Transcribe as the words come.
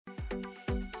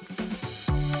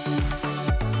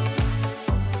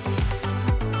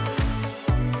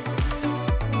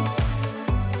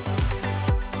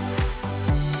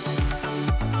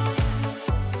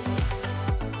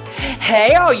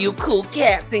Hey, all you cool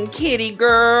cats and kitty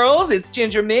girls. It's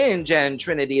Ginger Minj and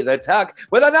Trinity the Tuck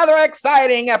with another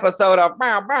exciting episode of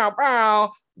Bow Bow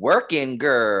Bow Working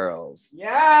Girls.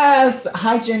 Yes.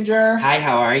 Hi, Ginger. Hi,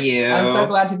 how are you? I'm so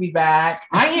glad to be back.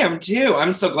 I am too.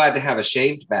 I'm so glad to have a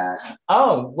shaved back.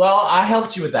 Oh, well, I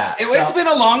helped you with that. It's been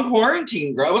a long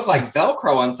quarantine, girl. It was like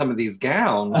Velcro on some of these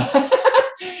gowns.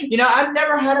 I've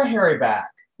never had a hairy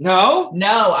back. No?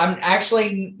 No, I'm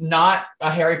actually not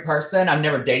a hairy person. I've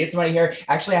never dated somebody hairy.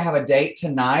 Actually, I have a date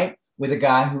tonight with a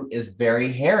guy who is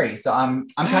very hairy. So I'm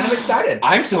kind of excited.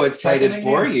 I'm so excited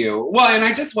for you. Well, and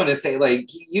I just want to say, like,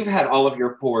 you've had all of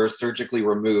your pores surgically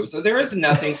removed. So there is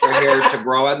nothing for hair to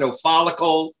grow out, no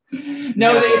follicles.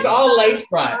 No, it's all lace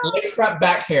front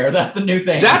back hair. That's the new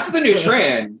thing. That's the new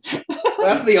trend.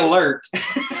 That's the alert.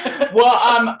 Well,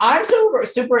 I'm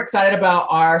super excited about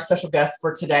our special guest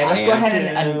for today. Let's go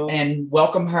ahead and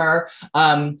welcome her.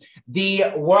 The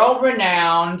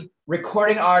world-renowned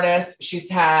recording artist. She's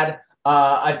had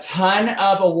a ton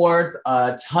of awards,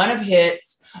 a ton of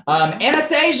hits.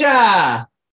 Anastasia.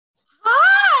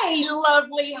 Hi,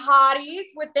 lovely hotties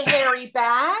with the hairy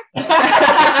back.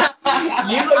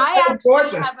 You look so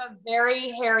gorgeous. I have a very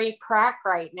hairy crack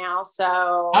right now,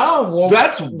 so. Oh, well,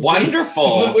 that's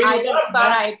wonderful. I just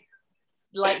thought I'd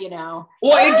let you know.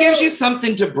 Well, it gives you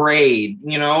something to braid,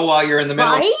 while you're in the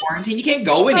middle of quarantine. You can't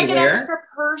go anywhere. Like an extra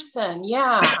person,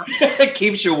 yeah. It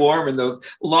keeps you warm in those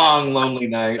long, lonely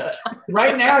nights.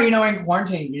 Right now, in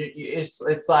quarantine,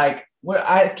 it's like,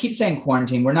 I keep saying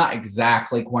quarantine. We're not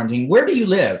exactly quarantine. Where do you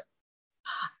live?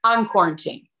 I'm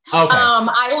quarantined. Okay.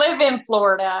 I live in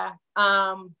Florida.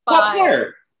 What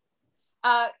part?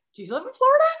 Do you live in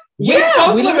Florida?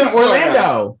 Yeah, we live in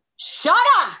Orlando. Shut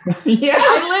up. Yeah.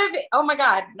 Oh my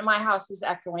God, my house is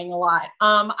echoing a lot.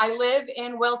 I live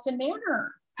in Wilton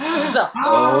Manor. So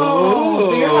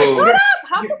you're like, shut up.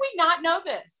 How could we not know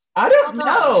this? I don't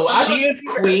know. She is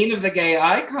queen of the gay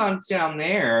icons down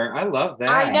there. I love that.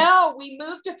 I know. We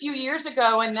moved a few years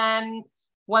ago, and then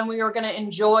when we were going to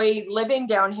enjoy living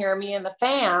down here, me and the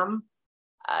fam,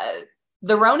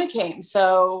 the Rona came.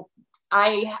 So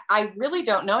I really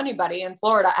don't know anybody in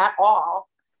Florida at all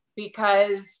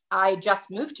because I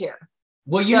just moved here.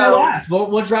 Well, you know us.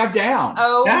 We'll drive down.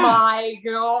 Oh my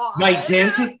God. My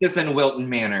dentist is in Wilton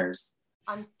Manors.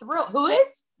 I'm thrilled. Who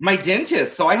is? My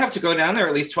dentist. So I have to go down there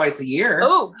at least twice a year.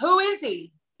 Oh, who is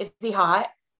he? Is he hot?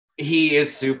 He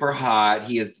is super hot.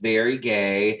 He is very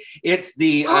gay. It's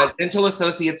the Dental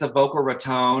Associates of Boca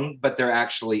Raton, but they're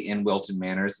actually in Wilton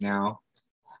Manors now.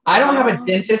 I don't have a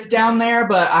dentist down there,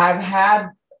 but I've had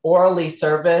orally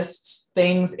serviced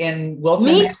things in Wilton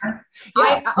Manor.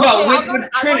 Yeah. With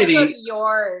Trinity. I want to go to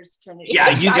yours, Trinity. Yeah,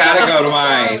 you gotta go to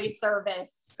mine. Orally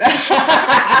service.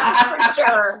 For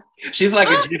sure. She's like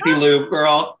a Jiffy Lube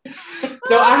girl.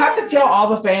 So I have to tell all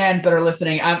the fans that are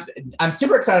listening, I'm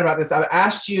super excited about this. I've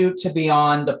asked you to be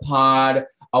on the pod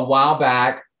a while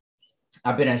back.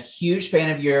 I've been a huge fan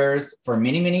of yours for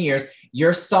many, many years.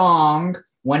 Your song,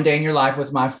 One Day in Your Life,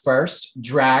 was my first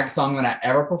drag song that I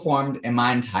ever performed in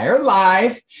my entire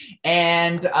life.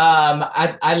 And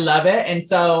I love it. And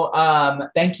so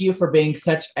thank you for being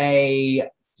such a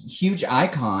huge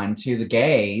icon to the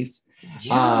gays.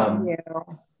 Thank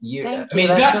you. Not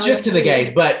really just to the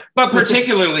gays, but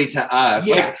particularly to us.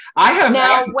 Yeah. Like,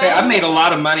 I've made a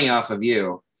lot of money off of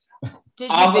you. Did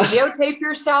you videotape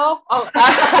yourself? Oh,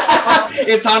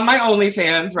 it's on my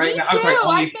OnlyFans right now. I'm sorry,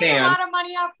 OnlyFans. I made a lot of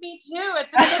money off me too.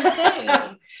 It's a good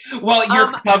thing. Well,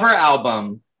 your cover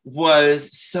album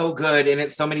was so good, and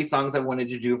it's so many songs I wanted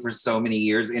to do for so many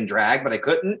years in drag, but I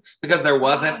couldn't because there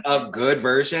wasn't a good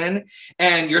version.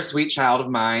 And Your Sweet Child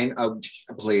of Mine, oh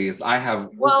please, I have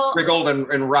wriggled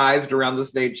and writhed around the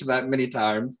stage that many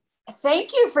times.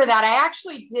 Thank you for that. I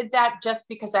actually did that just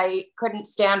because I couldn't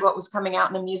stand what was coming out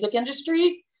in the music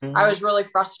industry. Mm-hmm. I was really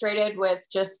frustrated with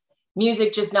just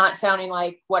music just not sounding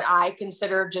like what I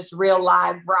consider just real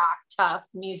live rock tough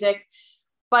music.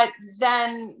 But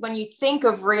then when you think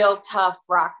of real tough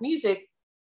rock music,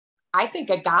 I think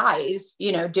of guys,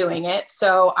 doing it.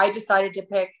 So I decided to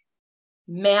pick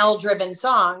male-driven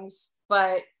songs,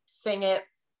 but sing it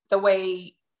the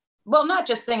way, well, not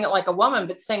just sing it like a woman,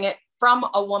 but sing it from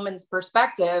a woman's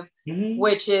perspective,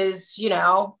 which is,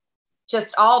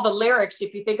 just all the lyrics.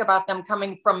 If you think about them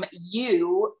coming from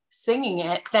you singing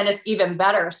it, then it's even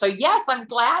better. So yes, I'm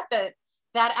glad that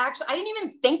actually, I didn't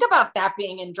even think about that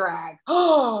being in drag.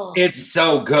 Oh, it's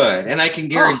so good. And I can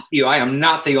guarantee you, I am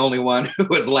not the only one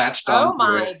who has latched on. Oh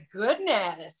my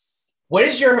goodness. What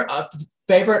is your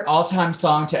favorite all-time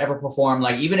song to ever perform?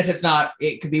 Like, even if it's not,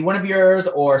 it could be one of yours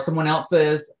or someone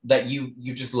else's that you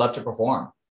just love to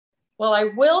perform. Well, I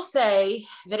will say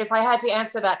that if I had to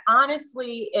answer that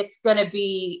honestly, it's going to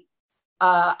be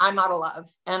I'm Out of Love.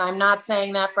 And I'm not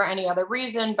saying that for any other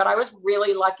reason, but I was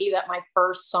really lucky that my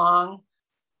first song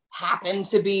happened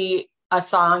to be a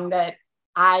song that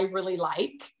I really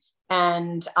like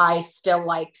and I still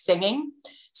like singing.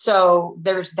 So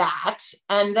there's that.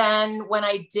 And then when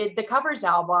I did the covers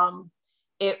album,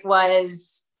 it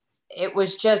was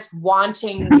just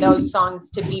wanting those songs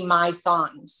to be my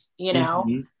songs, you know.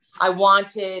 Mm-hmm. I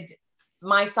wanted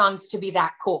my songs to be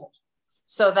that cool.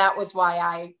 So that was why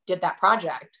I did that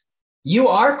project. You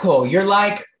are cool. You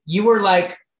were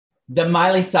like the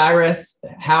Miley Cyrus,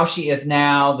 how she is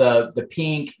now, the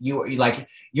Pink. You're like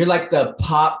the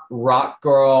pop rock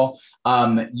girl.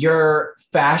 Your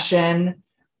fashion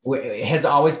has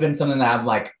always been something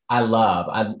that I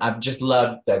love. I've just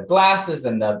loved the glasses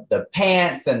and the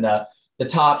pants and the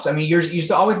tops. I mean, you've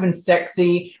just always been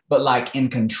sexy, but like in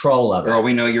control of it. Girl,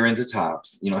 we know you're into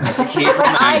tops. You don't have to keep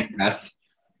reminding us.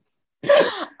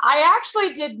 I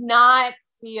actually did not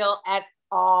feel at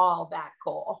all that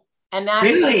cool. And that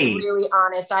is really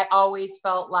honest. I always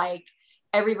felt like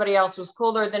everybody else was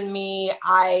cooler than me.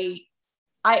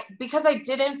 Because I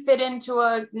didn't fit into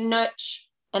a niche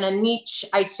and a niche,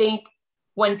 I think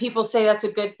when people say that's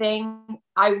a good thing,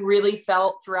 I really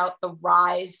felt throughout the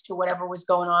rise to whatever was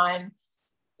going on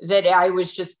that I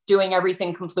was just doing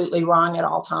everything completely wrong at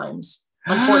all times.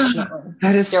 Unfortunately.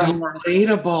 That is so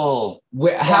relatable.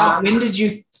 When did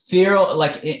you feel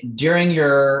like during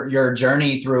your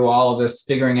journey through all of this,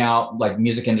 figuring out like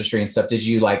music industry and stuff, did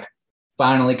you like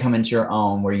finally come into your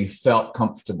own where you felt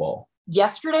comfortable?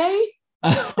 Yesterday.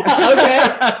 Okay.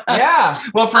 Yeah.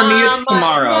 Well, for me, it's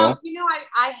tomorrow.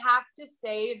 I have to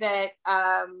say that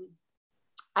I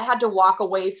had to walk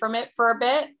away from it for a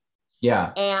bit.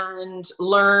 Yeah. And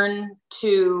learn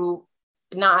to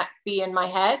not be in my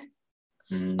head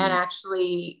and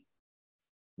actually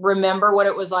remember what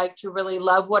it was like to really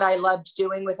love what I loved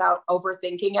doing without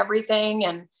overthinking everything.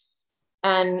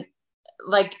 And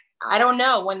like, I don't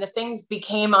know, when the things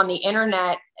became on the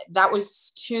internet, that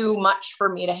was too much for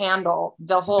me to handle.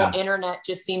 The whole internet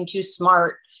just seemed too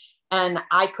smart and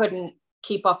I couldn't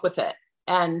keep up with it.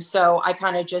 And so I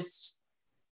kind of just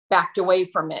backed away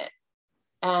from it.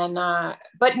 And,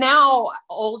 but now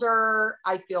older,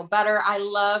 I feel better. I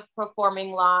love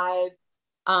performing live.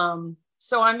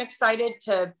 So I'm excited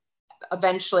to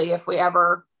eventually, if we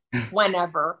ever,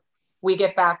 whenever we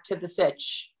get back to the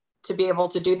sitch, to be able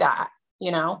to do that,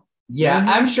 you know? Yeah,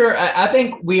 I'm sure. I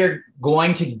think we're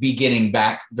going to be getting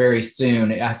back very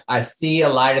soon. I see a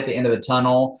light at the end of the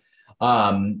tunnel.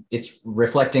 It's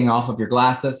reflecting off of your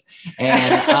glasses,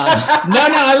 and no,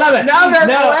 I love it.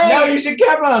 No, you should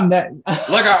keep them.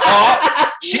 Look,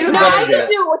 I can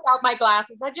do it without my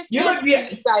glasses. I just can't see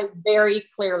you guys very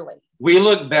clearly. We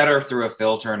look better through a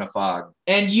filter and a fog,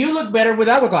 and you look better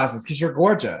without the glasses because you're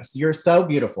gorgeous. You're so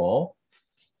beautiful.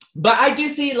 But I do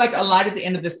see like a light at the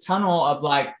end of this tunnel of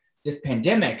like this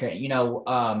pandemic, you know,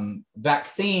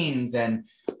 vaccines, and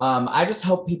I just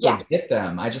hope people get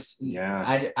them. I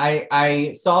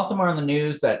saw somewhere on the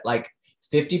news that like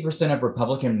 50% of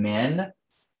Republican men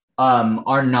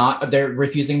they're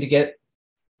refusing to get.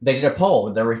 They did a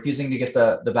poll. They're refusing to get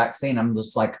the vaccine. I'm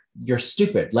just like, you're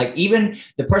stupid. Like even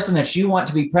the person that you want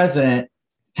to be president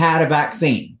had a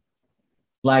vaccine.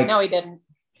 Like no, he didn't.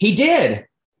 He did.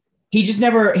 He just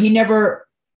never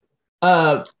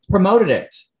promoted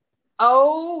it.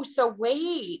 Oh, so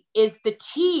wait, is the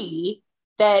tea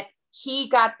that he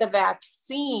got the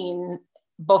vaccine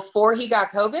before he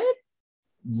got COVID?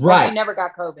 Right. Or he never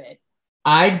got COVID.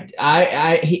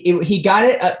 He got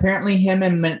it, apparently him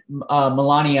and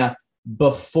Melania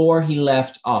before he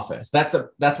left office. That's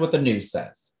what the news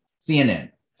says. CNN.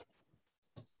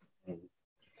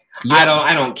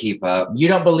 I don't keep up. You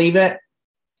don't believe it?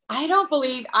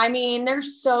 I mean,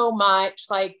 there's so much,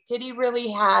 like, did he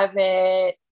really have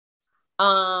it?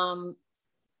 And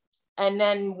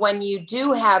then when you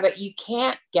do have it, you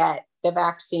can't get the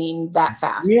vaccine that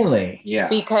fast. Really? Yeah.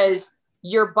 Because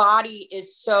your body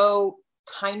is so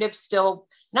kind of still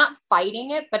not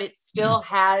fighting it, but it still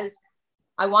has,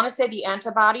 I want to say the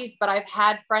antibodies, but I've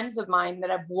had friends of mine that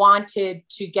have wanted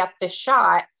to get the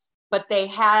shot, but they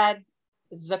had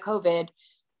the COVID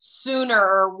sooner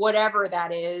or whatever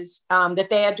that is, that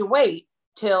they had to wait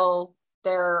till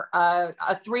they're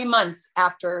 3 months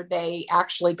after they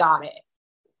actually got it.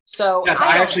 So Yes, I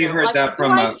I don't actually know. heard Like, that do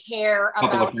from I a care couple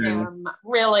of about friends. him?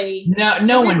 Really? No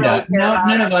Do we one really does. care about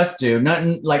None of us do.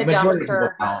 Nothing like the majority of people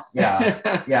dumpster? don't.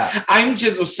 Yeah. Yeah. I'm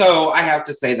just so I have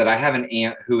to say that I have an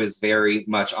aunt who is very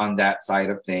much on that side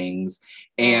of things.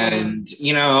 And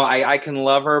you know, I can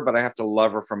love her, but I have to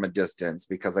love her from a distance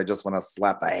because I just want to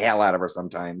slap the hell out of her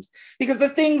sometimes. Because the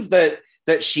things that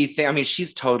I mean,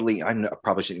 she's totally, I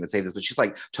probably shouldn't even say this, but she's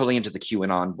like totally into the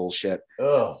QAnon bullshit.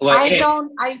 Ugh. Like,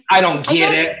 I don't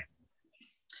get guess, it.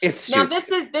 It's now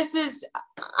stupid. this is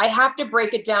I have to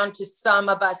break it down to some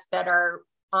of us that are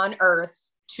on Earth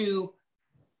to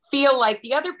feel like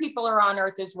the other people are on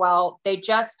Earth as well. They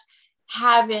just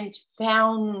haven't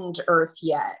found Earth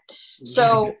yet.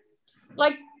 So,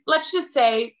 like, let's just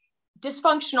say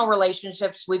dysfunctional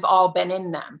relationships, we've all been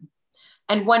in them.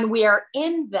 And when we are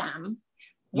in them,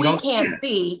 we can't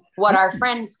see what our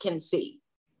friends can see.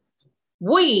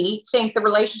 We think the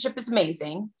relationship is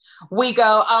amazing. We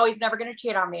go, oh, he's never going to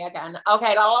cheat on me again.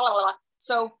 Okay. Blah, blah, blah, blah.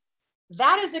 So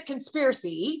that is a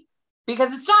conspiracy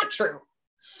because it's not true.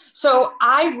 So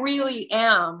I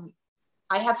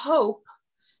have hope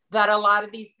that a lot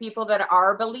of these people that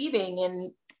are believing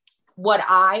in what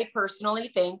I personally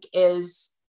think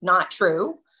is not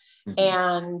true.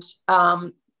 And,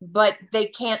 but they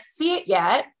can't see it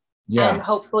yet. Yeah. And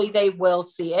hopefully they will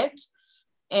see it.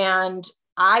 And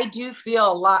I do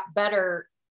feel a lot better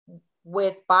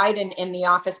with Biden in the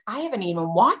office. I haven't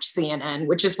even watched CNN,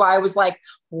 which is why I was like,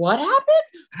 what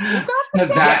happened? Because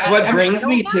that's what brings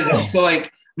me to this. So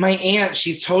like my aunt,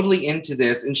 she's totally into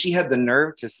this. And she had the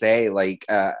nerve to say, like,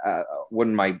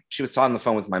 when she was on the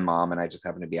phone with my mom and I just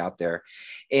happened to be out there.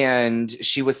 And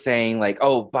she was saying like,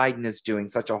 oh, Biden is doing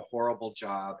such a horrible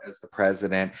job as the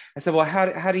president. I said, well,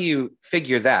 how do you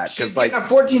figure that? She's like a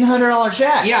 $1,400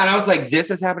 check. Yeah. And I was like, this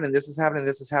is happening. This is happening.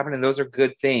 This is happening. Those are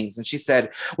good things. And she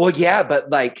said, well, yeah, but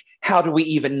like, how do we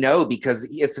even know? Because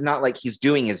it's not like he's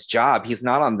doing his job. He's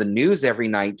not on the news every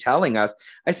night telling us.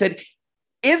 I said,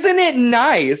 isn't it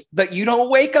nice that you don't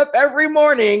wake up every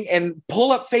morning and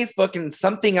pull up Facebook and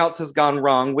something else has gone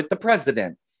wrong with the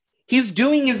president? He's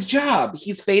doing his job.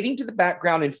 He's fading to the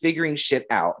background and figuring shit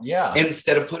out. Yeah.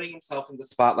 Instead of putting himself in the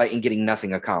spotlight and getting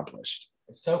nothing accomplished.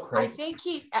 It's so crazy. I think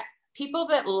people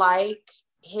that like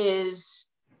his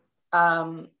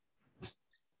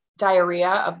diarrhea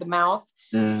of the mouth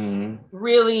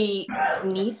really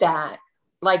need that.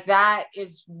 Like that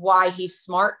is why he's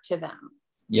smart to them.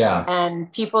 Yeah.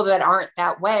 And people that aren't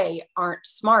that way aren't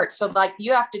smart. So like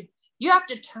you have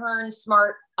to turn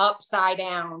smart upside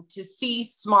down to see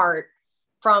smart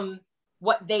from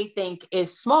what they think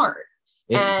is smart.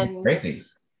 It's crazy.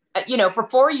 You know, for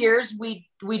 4 years we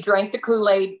drank the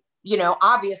Kool-Aid, you know,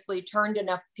 obviously turned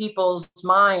enough people's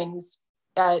minds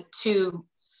to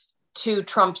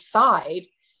Trump's side.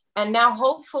 And now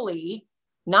hopefully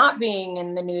not being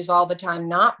in the news all the time,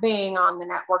 not being on the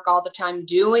network all the time,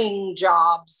 doing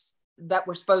jobs that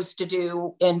we're supposed to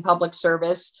do in public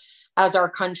service as our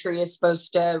country is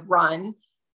supposed to run.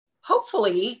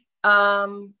 Hopefully,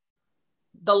 the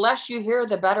less you hear,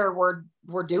 the better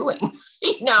we're doing.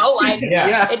 You know, like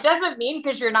It doesn't mean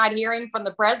because you're not hearing from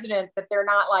the president that they're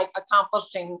not like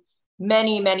accomplishing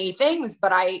many, many things.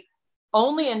 But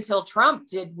only until Trump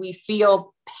did we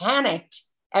feel panicked.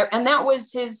 And that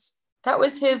was his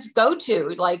go-to,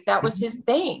 like that was his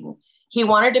thing. He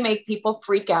wanted to make people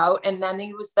freak out. And then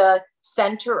he was the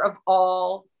center of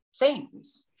all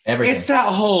things. Everything. It's that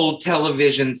whole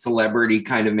television celebrity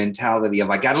kind of mentality of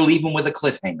I got to leave them with a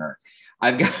cliffhanger.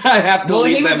 I have to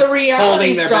leave them. Well, he was a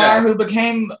reality star who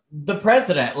became the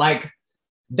president. Like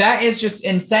that is just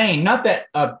insane. Not that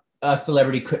a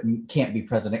celebrity can't be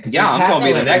president. Yeah, I'm going to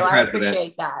be the next president. I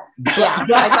appreciate that.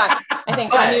 Yeah,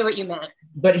 I knew what you meant.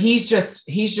 But he's just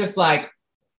like,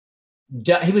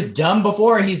 he was dumb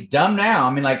before. He's dumb now.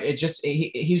 I mean, like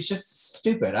he was just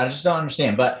stupid. I just don't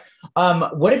understand. But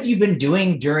what have you been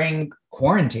doing during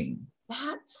quarantine?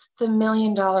 That's the $1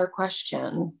 million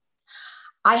question.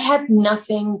 I had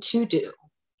nothing to do.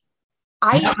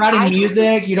 You're not writing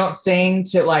music. You don't sing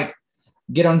to like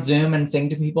get on Zoom and sing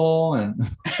to people and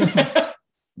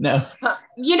no.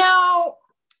 You know,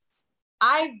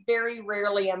 I very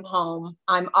rarely am home.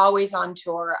 I'm always on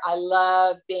tour. I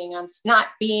love not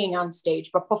being on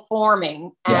stage, but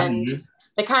performing. And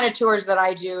the kind of tours that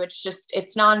I do, it's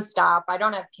nonstop. I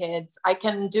don't have kids. I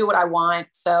can do what I want.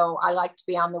 So I like to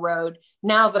be on the road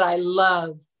now that I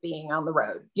love being on the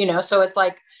road, you know? So it's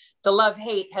like the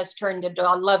love-hate has turned into,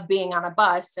 I love being on a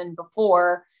bus. And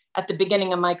before, at the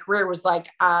beginning of my career was like,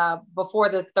 before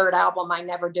the third album, I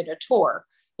never did a tour.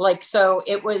 Like, so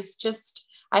it was just,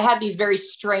 I had these very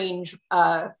strange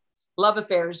love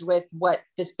affairs with what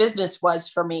this business was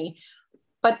for me.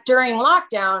 But during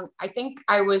lockdown, I think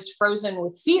I was frozen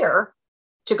with fear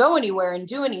to go anywhere and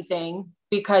do anything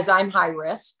because I'm high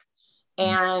risk.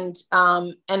 And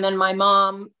then my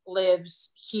mom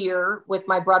lives here with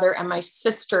my brother and my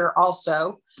sister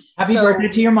also. Happy birthday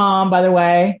to your mom, by the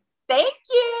way. Thank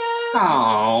you.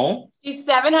 Oh, she's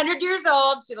 700 years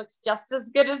old. She looks just as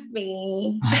good as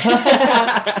me.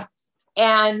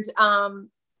 And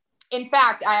in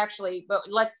fact, but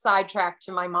let's sidetrack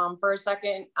to my mom for a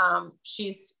second.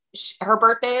 Her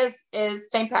birthday is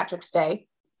St. Patrick's Day.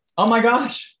 Oh my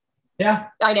gosh. Yeah.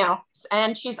 I know.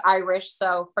 And she's Irish,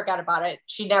 so forget about it.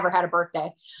 She never had a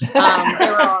birthday. They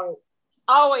were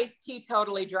always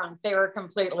teetotally drunk. They were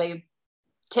completely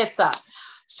tits up.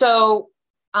 So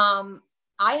I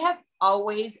have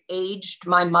always aged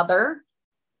my mother,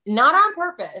 not on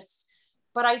purpose,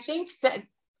 but I think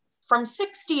from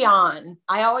 60 on,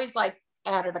 I always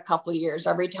added a couple of years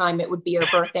every time it would be her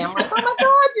birthday. I'm like, oh my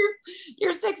God,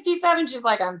 you're 67. She's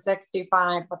like, I'm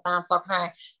 65, but that's okay.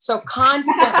 So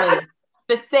constantly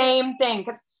the same thing,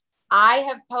 because I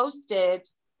have posted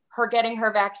her getting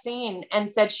her vaccine and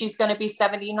said she's going to be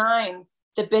 79.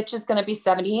 The bitch is going to be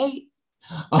 78.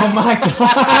 Oh my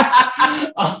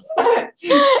God.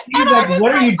 He's like,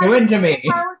 what are you doing to me? I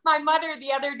was with my mother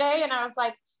the other day and I was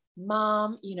like,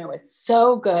 Mom, it's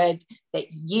so good that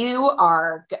you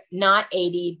are not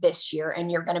 80 this year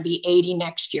and you're going to be 80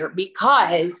 next year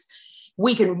because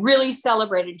we can really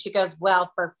celebrate it. And she goes, well,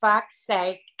 for fuck's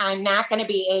sake, I'm not going to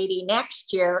be 80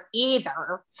 next year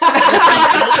either.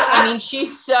 I mean,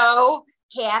 she's so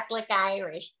Catholic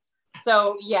Irish.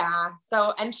 So yeah.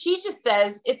 And she just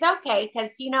says, it's okay.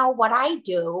 Cause what I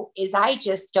do is I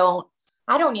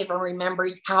don't even remember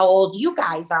how old you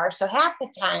guys are. So half the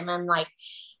time I'm like,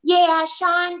 yeah,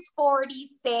 Sean's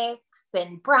 46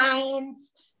 and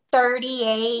Brian's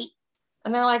 38.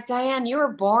 And they're like, Diane, you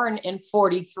were born in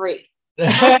 43.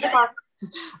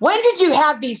 When did you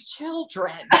have these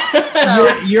children?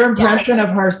 So, your impression of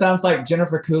her sounds like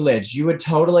Jennifer Coolidge. You would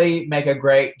totally make a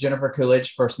great Jennifer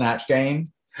Coolidge for Snatch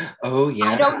Game. Oh, yeah.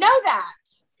 I don't know that.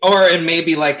 Or it may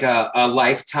be like a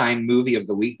Lifetime movie of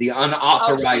the week, the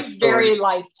unauthorized she's story. very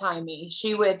Lifetimey.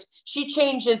 She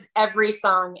changes every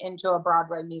song into a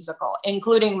Broadway musical,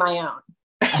 including my own.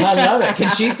 I love it. Can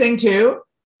she sing too?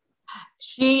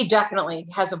 She definitely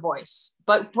has a voice,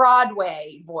 but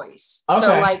Broadway voice. Okay.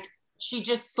 So she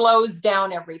just slows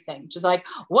down everything. She's like,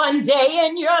 one day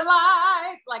in your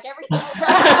life, everything slows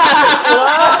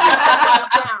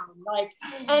down.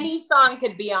 Any song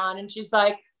could be on, and she's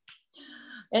like,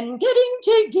 and getting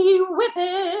jiggy with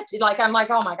it. I'm like,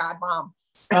 oh my God, Mom.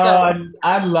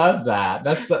 I love that.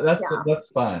 That's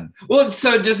fun. Well,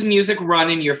 so does music run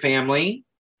in your family?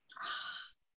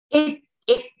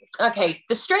 Okay.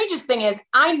 The strangest thing is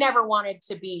I never wanted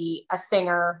to be a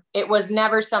singer. It was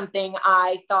never something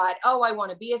I thought, oh, I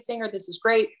want to be a singer. This is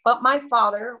great. But my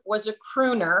father was a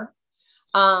crooner,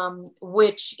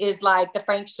 which is like the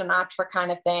Frank Sinatra kind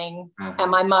of thing. Uh-huh.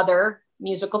 And my mother,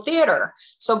 musical theater.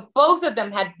 So both of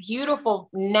them had beautiful,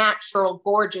 natural,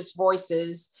 gorgeous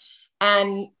voices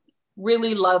and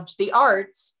really loved the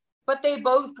arts, but they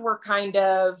both were kind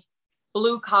of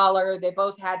blue collar. They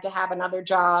both had to have another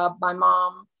job. My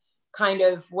mom kind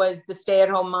of was the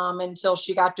stay-at-home mom until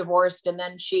she got divorced, and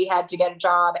then she had to get a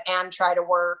job and try to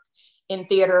work in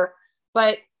theater.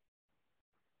 But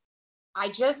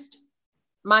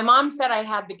my mom said I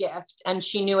had the gift, and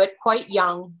she knew it quite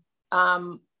young,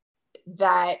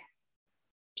 that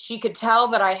she could tell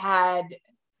that I had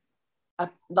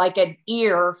an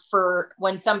ear for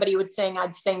when somebody would sing,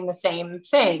 I'd sing the same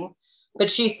thing. But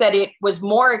she said it was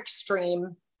more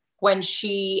extreme when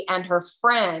she and her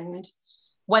friend,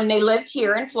 when they lived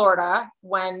here in Florida,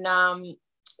 when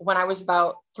I was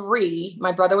about 3,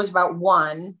 my brother was about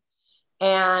 1,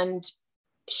 and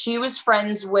she was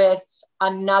friends with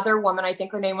another woman. I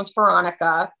think her name was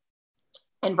Veronica.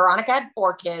 And Veronica had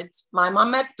 4 kids. My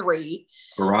mom had 3.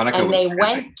 And they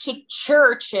went to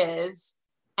churches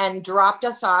and dropped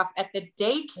us off at the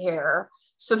daycare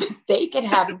so that they could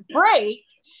have a break,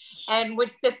 and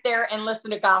would sit there and listen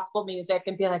to gospel music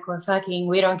and be like,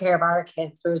 we don't care about our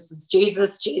kids versus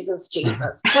Jesus, Jesus,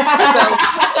 Jesus. So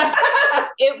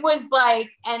it was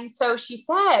and so she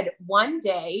said, one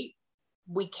day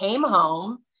we came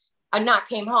home,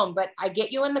 but I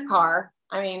get you in the car.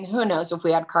 I mean, who knows if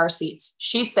we had car seats.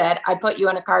 She said, I put you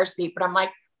in a car seat, but I'm like,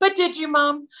 but did you,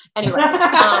 Mom? Anyway,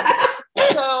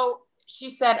 so she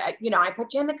said, I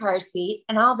put you in the car seat,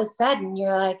 and all of a sudden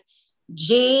you're like,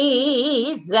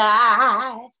 Jesus.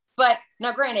 But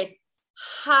now granted,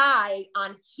 high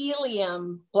on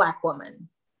helium Black woman.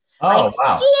 Oh,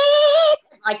 wow.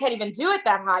 I can't even do it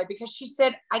that high, because she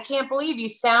said, I can't believe you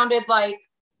sounded like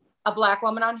a Black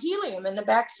woman on helium in the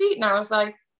back seat. And I was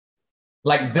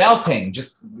like belting,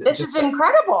 this is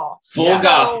incredible. Full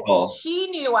gospel. She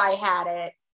knew I had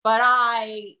it, but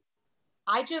I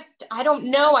don't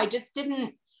know. I just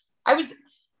didn't,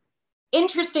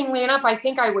 interestingly enough, I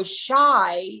think I was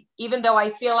shy, even though I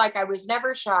feel like I was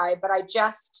never shy, but I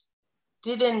just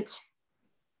didn't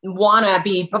want to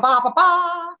be ba ba ba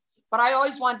ba. But I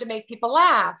always wanted to make people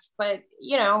laugh. But,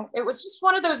 you know, it was just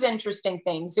one of those interesting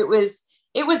things. It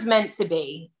was meant to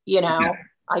be, you know,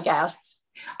 I guess.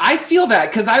 I feel that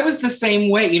because I was the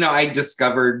same way. You know, I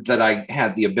discovered that I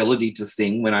had the ability to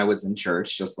sing when I was in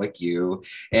church, just like you.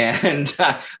 And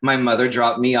my mother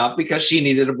dropped me off because she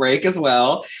needed a break as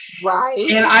well. Right.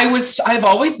 And I've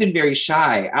always been very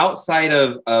shy outside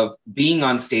of being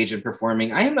on stage and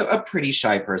performing. I am a pretty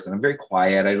shy person. I'm very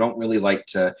quiet. I don't really like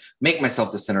to make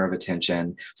myself the center of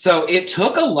attention. So it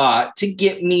took a lot to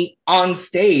get me on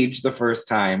stage the first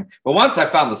time. But once I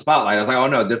found the spotlight, I was like, oh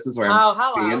no, this is where I'm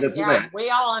hello. This is it. We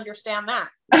all understand that.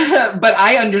 But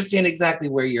I understand exactly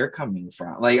where you're coming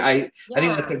from. Like I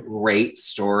think that's a great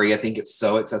story. I think it's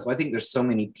so accessible. I think there's so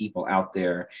many people out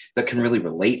there that can really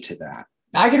relate to that.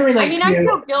 I can relate. I mean, I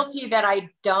feel guilty that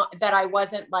I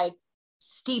wasn't like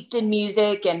steeped in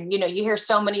music, and you know, you hear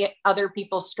so many other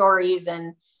people's stories,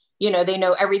 and you know, they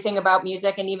know everything about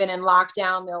music, and even in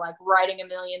lockdown, they're like writing a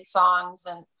million songs,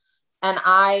 and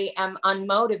I am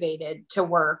unmotivated to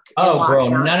work. Oh, girl,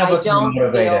 none of us are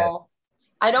motivated.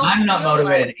 I'm not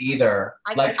motivated either.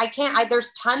 I can't.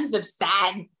 There's tons of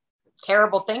sad,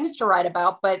 terrible things to write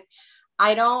about, but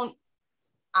I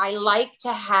like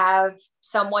to have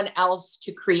someone else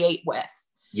to create with.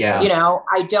 Yeah. You know,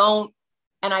 I don't,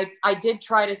 and I did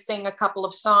try to sing a couple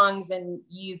of songs, and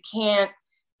you're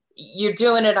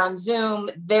doing it on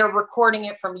Zoom. They're recording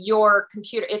it from your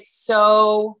computer. It's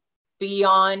so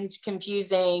beyond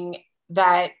confusing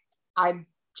that I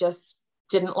just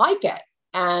didn't like it.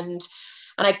 And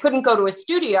I couldn't go to a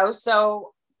studio.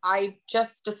 So I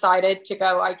just decided to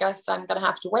go, I guess I'm going to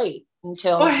have to wait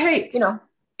until, well, hey, you know.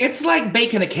 It's like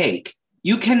baking a cake.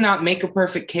 You cannot make a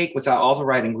perfect cake without all the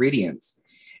right ingredients.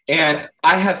 And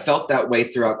I have felt that way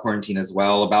throughout quarantine as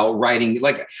well about writing.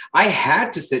 Like I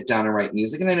had to sit down and write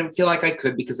music, and I didn't feel like I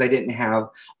could because I didn't have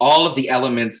all of the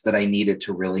elements that I needed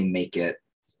to really make it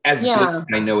as good as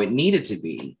I know it needed to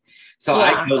be. So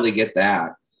I totally get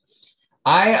that.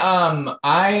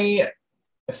 I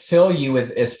feel you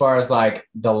with as far as like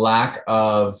the lack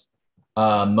of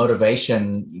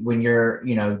motivation when you're,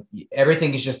 you know,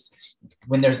 everything is just,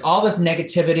 when there's all this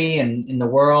negativity in the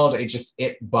world,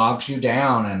 it bogs you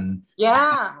down. And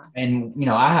and you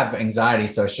know, I have anxiety,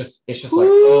 so it's just like,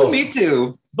 oh, me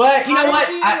too. But you know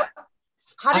what?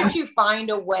 How did you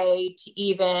find a way to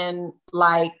even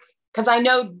like, because I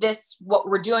know what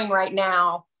we're doing right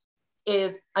now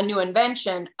is a new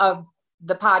invention of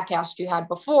the podcast you had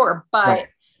before, but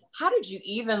how did you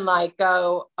even like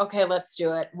go, okay, let's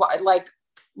do it? Like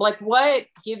what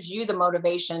gives you the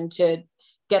motivation to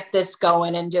get this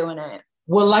going and doing it?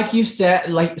 Well, like you said,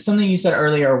 like something you said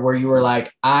earlier where you were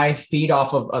like, I feed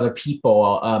off of other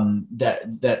people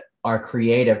that are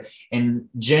creative. And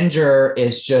Ginger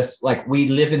is just like, we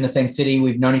live in the same city.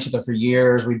 We've known each other for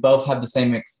years. We both have the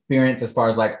same experience as far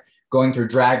as like going through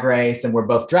Drag Race, and we're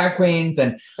both drag queens.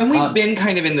 And we've been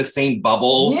kind of in the same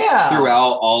bubble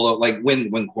throughout all of like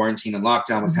when quarantine and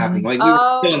lockdown was happening. Like we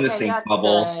were still in the same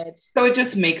bubble. Good. So it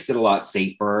just makes it a lot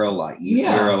safer, a lot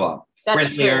easier, a lot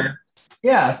friendlier.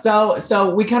 Yeah.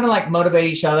 So we kind of like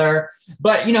motivate each other,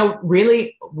 but you know,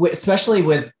 really, especially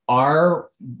with our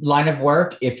line of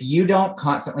work, if you don't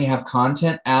constantly have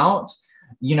content out,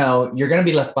 you know, you're going to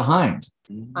be left behind.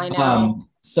 I know.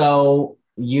 So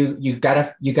you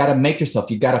gotta make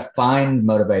yourself, you gotta find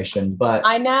motivation. But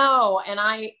I know. And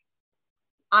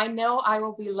I know I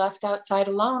will be left outside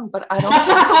alone, but I don't know.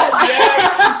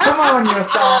 Come on, your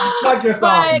song. Plug your song.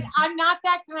 But I'm not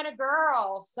that kind of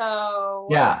girl. So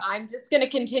I'm just going to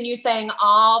continue saying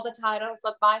all the titles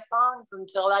of my songs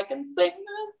until I can sing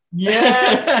them.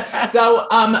 Yes. So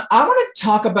I want to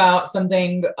talk about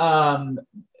something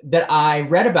that I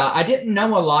read about. I didn't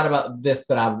know a lot about this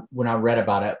when I read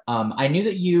about it. I knew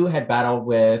that you had battled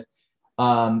with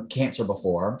cancer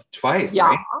before. Twice, yeah.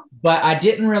 Right? But I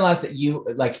didn't realize that you,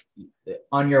 like,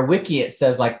 on your wiki, it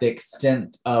says like the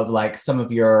extent of like some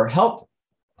of your health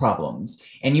problems.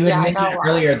 And you had mentioned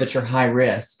earlier that you're high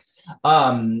risk.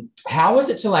 How was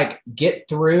it to like get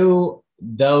through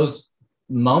those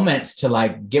moments to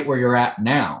like get where you're at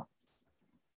now?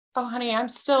 Oh, honey, I'm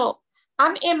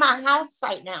in my house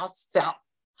right now. So,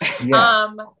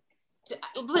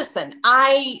 listen,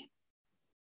 I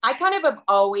kind of have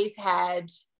always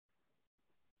had,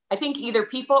 I think either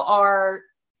people are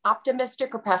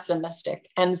optimistic or pessimistic.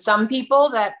 And some people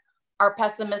that are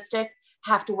pessimistic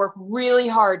have to work really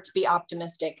hard to be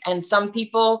optimistic. And some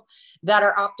people that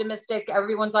are optimistic,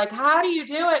 everyone's like, how do you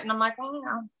do it? And I'm like, oh,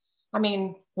 no. I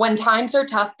mean, when times are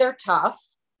tough, they're tough,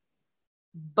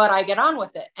 but I get on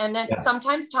with it. And then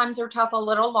sometimes times are tough a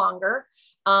little longer.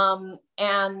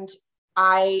 And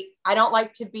I don't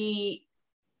like to be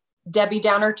Debbie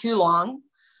Downer too long.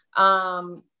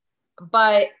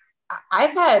 But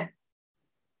I've had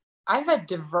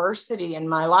diversity in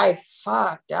my life,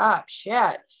 fucked up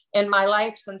shit in my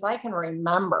life since I can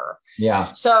remember.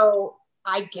 Yeah. So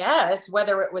I guess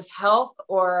whether it was health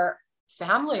or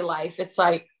family life, it's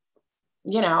like,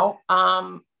 you know,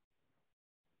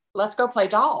 let's go play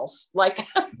dolls. Like,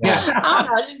 I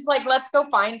don't know, just like, let's go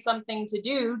find something to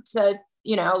do to,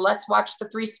 you know, let's watch the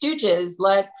Three Stooges.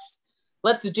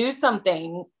 Let's do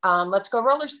something. Let's go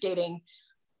roller skating.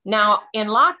 Now in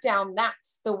lockdown,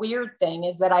 that's the weird thing,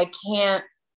 is that I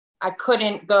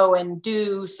couldn't go and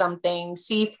do something,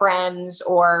 see friends,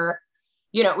 or,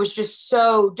 you know, it was just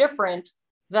so different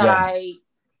that I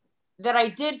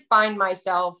did find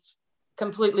myself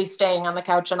completely staying on the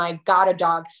couch, and I got a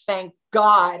dog. Thank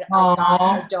God. I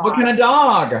got a dog. What kind of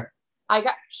dog?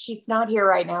 She's not here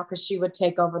right now because she would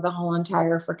take over the whole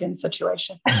entire freaking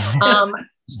situation.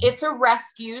 It's a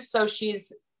rescue. So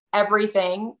she's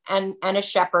everything and a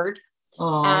shepherd.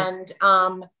 And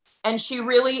she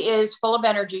really is full of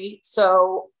energy.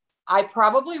 So I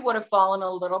probably would have fallen a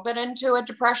little bit into a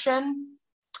depression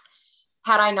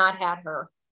had I not had her,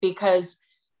 because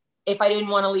if I didn't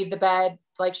want to leave the bed,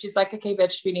 like, she's like, okay,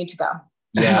 bitch, we need to go.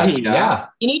 Yeah. Yeah.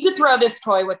 You need to throw this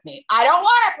toy with me. I don't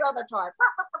want to throw the toy.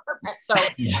 So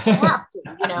you have to,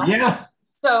 you know? Yeah.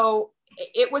 So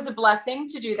it was a blessing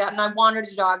to do that. And I wanted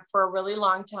a dog for a really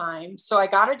long time. So I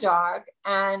got a dog,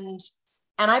 and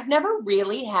I've never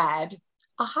really had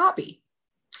a hobby.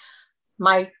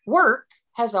 My work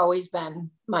has always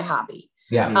been my hobby.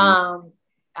 Yeah.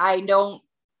 I don't,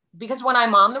 because when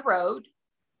I'm on the road,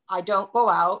 I don't go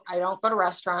out. I don't go to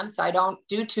restaurants. I don't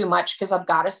do too much because I've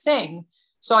got to sing.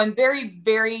 So I'm very,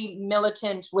 very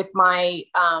militant with my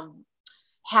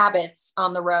habits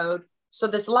on the road. So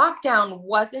this lockdown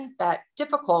wasn't that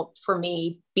difficult for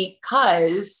me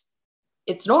because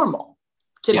it's normal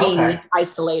to be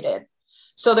isolated.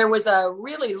 So there was a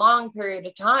really long period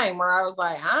of time where I was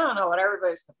like, I don't know what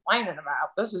everybody's complaining about.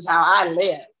 This is how I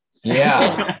live.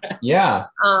 Yeah. Yeah.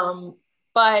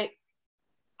 But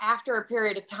after a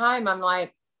period of time, I'm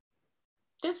like,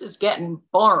 this is getting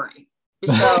boring.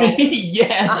 So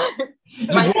yeah.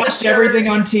 You've watched everything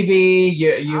on TV.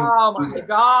 You oh my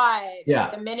God.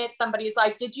 Yeah. The minute somebody's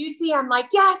like, did you see? I'm like,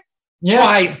 yes.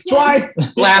 Twice.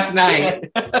 Last night.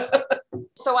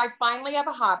 So I finally have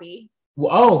a hobby.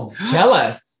 Oh, tell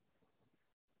us.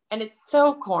 And it's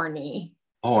so corny.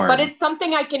 But it's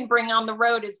something I can bring on the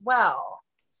road as well.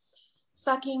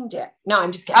 Sucking dick. No,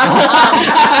 I'm just kidding.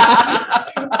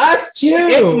 Us too.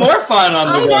 It's more fun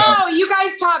on the road. I know. You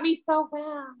guys taught me so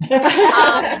well.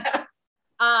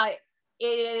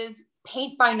 It is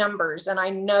paint by numbers. And I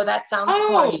know that sounds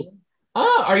corny.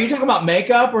 Oh, are you talking about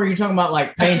makeup, or are you talking about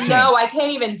like painting? No, I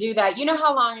can't even do that. You know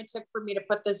how long it took for me to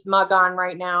put this mug on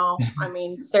right now? I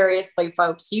mean, seriously,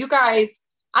 folks, you guys,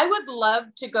 I would love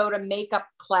to go to makeup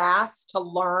class to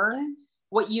learn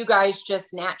what you guys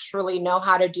just naturally know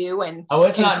how to do and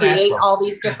can create all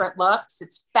these different looks.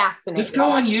 It's fascinating. Just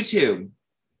go on YouTube.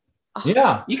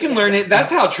 Yeah. You can learn it. That's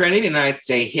how Trinity and I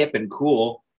stay hip and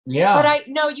cool. Yeah. But I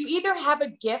know you either have a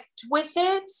gift with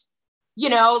it, you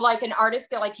know, like an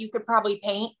artist, like you could probably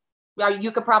paint, or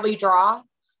you could probably draw.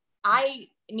 I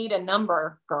need a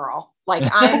number, girl. Like,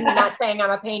 I'm not saying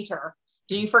I'm a painter.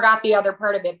 You forgot the other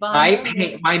part of it.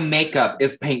 My makeup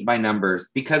is paint by numbers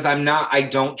because I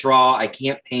don't draw. I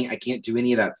can't paint. I can't do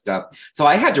any of that stuff. So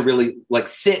I had to really like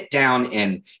sit down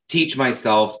and teach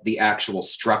myself the actual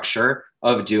structure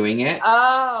of doing it.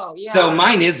 Oh, yeah. So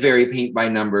mine is very paint by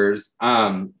numbers.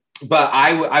 But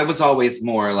I was always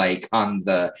more like on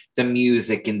the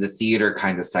music and the theater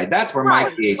kind of side. That's where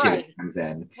my creativity comes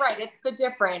in. Right. It's the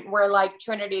different where like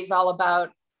Trinity's all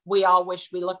about, we all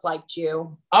wish we looked like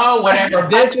you. Oh, whatever.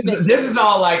 This is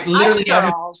all like literally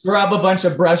I scrub a bunch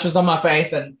of brushes on my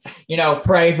face and, you know,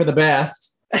 pray for the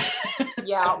best.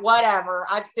 Yeah, whatever.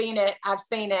 I've seen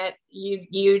it.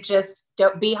 You just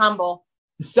don't be humble.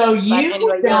 So you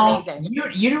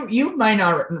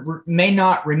may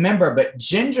not remember, but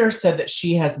Ginger said that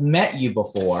she has met you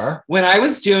before. When I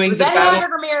was doing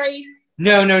Hamburger Mary's.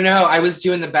 No. I was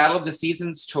doing the Battle of the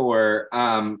Seasons tour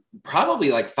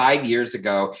probably like 5 years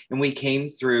ago. And we came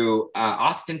through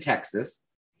Austin, Texas.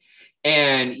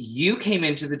 And you came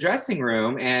into the dressing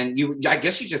room and I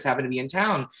guess you just happened to be in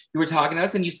town. You were talking to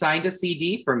us and you signed a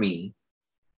CD for me.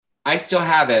 I still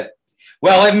have it.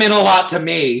 Well, it meant a lot to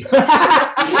me.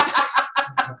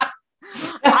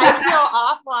 I feel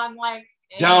awful. I'm like,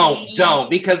 don't,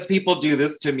 because people do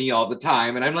this to me all the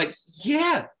time. And I'm like,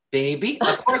 yeah, baby,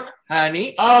 of course,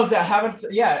 honey. Oh, that happens.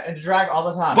 Yeah, in drag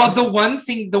all the time. Well, the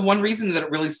one reason that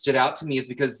it really stood out to me is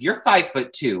because you're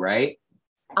 5'2", right?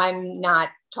 I'm not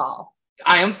tall.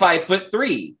 I am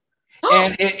 5'3".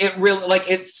 And it really, like,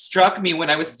 it struck me when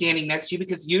I was standing next to you,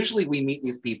 because usually we meet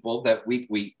these people that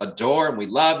we adore and we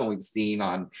love and we've seen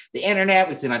on the internet,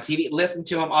 we've seen on TV, listen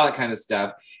to them, all that kind of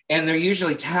stuff. And they're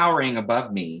usually towering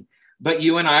above me. But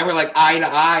you and I were like eye to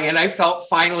eye, and I felt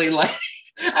finally like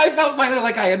I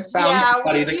had found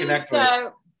somebody to connect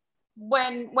with.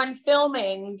 When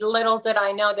filming, little did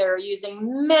I know they were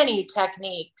using many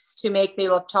techniques to make me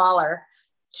look taller,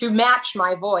 to match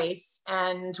my voice.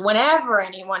 And whenever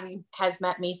anyone has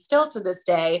met me, still to this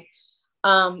day,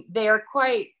 they are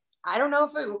quite, I don't know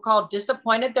if it would call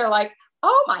disappointed. They're like,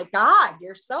 oh my God,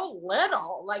 you're so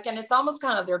little. Like, and it's almost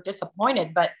kind of, they're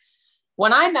disappointed. But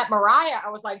when I met Mariah, I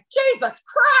was like, Jesus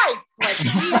Christ, like,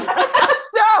 she's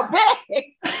so big.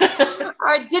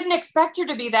 I didn't expect her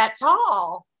to be that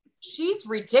tall. She's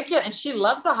ridiculous, and she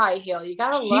loves a high heel. You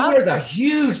gotta love. She wears a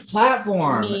huge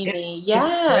platform. Mimi,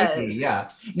 yes. Crazy, yeah.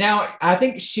 Now I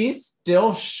think she's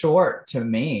still short to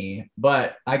me,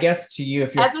 but I guess to you,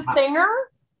 if you're as a singer.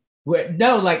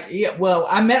 No, like, yeah, well,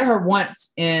 I met her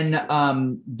once in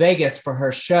Vegas for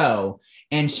her show,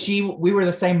 and we were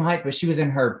the same height, but she was in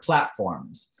her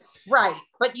platforms. Right,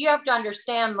 but you have to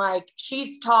understand, like,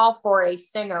 she's tall for a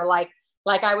singer, like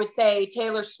I would say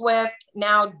Taylor Swift,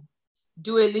 now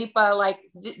Dua Lipa, like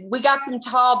we got some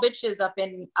tall bitches up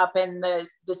in the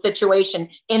situation,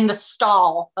 in the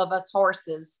stall of us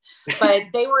horses, but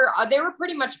they were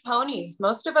pretty much ponies.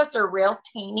 Most of us are real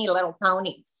teeny little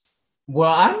ponies.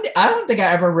 Well, I don't think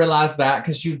I ever realized that,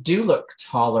 because you do look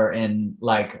taller in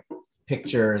like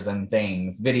pictures and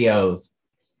things, videos.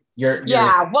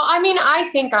 Yeah, well, I mean, I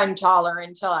think I'm taller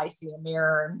until I see a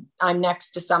mirror and I'm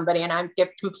next to somebody and I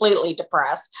get completely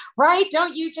depressed. Right?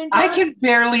 Don't you, Ginger? I can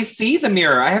barely see the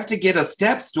mirror. I have to get a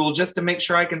step stool just to make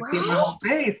sure I can see my whole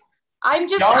face. I'm in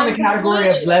the category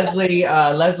of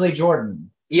Leslie Jordan.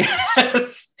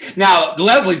 Yes. Now,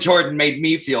 Leslie Jordan made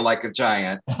me feel like a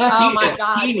giant. Oh my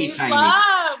God. We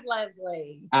love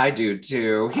Leslie. I do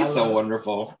too. He's so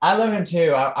wonderful. I love him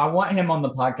too. I want him on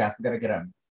the podcast. We got to get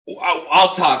him.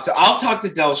 I'll talk to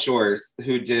Del Shores,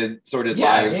 who did Sorted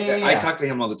Live. Yeah. I talk to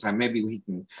him all the time. Maybe he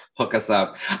can hook us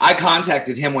up. I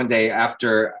contacted him one day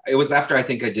after I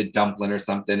think I did Dumpling or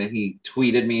something, and he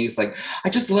tweeted me. He's like, I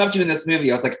just loved you in this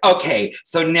movie. I was like, okay,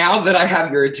 so now that I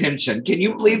have your attention, can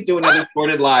you please do another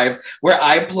Sorted Lives where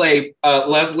I play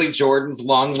Leslie Jordan's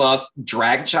long lost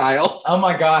drag child? Oh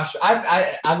my gosh.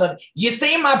 I love, you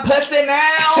see my pussy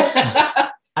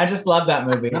now? I just love that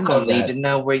movie. I'm gonna need to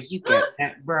know where you get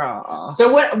that bra. So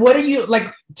what do you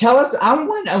like? Tell us. I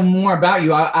want to know more about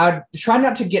you. I try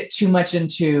not to get too much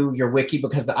into your wiki,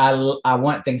 because I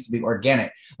want things to be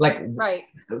organic. Like,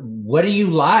 right. What do you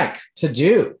like to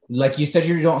do? Like you said,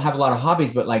 you don't have a lot of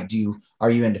hobbies, but like, are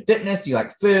you into fitness? Do you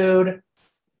like food?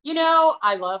 You know,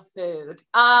 I love food.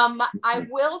 I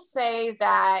will say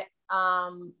that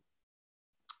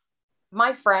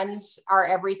my friends are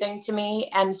everything to me.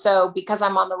 And so because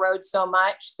I'm on the road so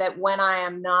much, that when I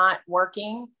am not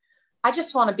working, I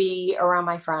just want to be around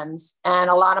my friends. And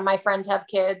a lot of my friends have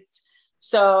kids.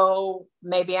 So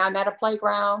maybe I'm at a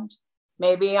playground.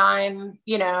 Maybe I'm,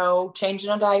 changing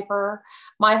a diaper.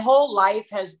 My whole life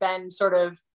has been sort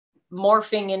of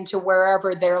morphing into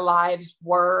wherever their lives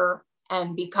were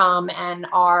and become and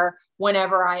are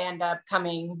whenever I end up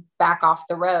coming back off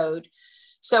the road.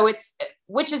 So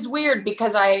which is weird,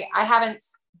 because I haven't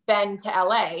been to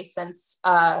LA since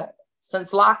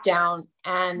lockdown,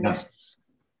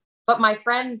 but my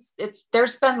friends,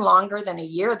 there's been longer than a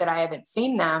year that I haven't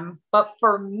seen them. But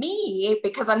for me,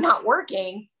 because I'm not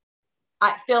working,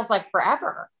 it feels like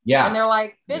forever. Yeah. And they're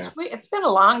like, bitch, it's been a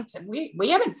long time. We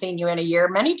haven't seen you in a year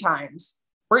many times.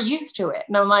 We're used to it.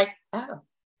 And I'm like, oh,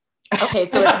 okay.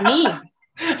 So it's me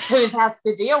who has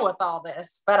to deal with all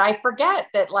this. But I forget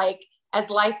that, like, as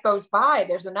life goes by,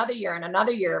 there's another year and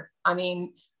another year. I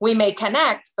mean, we may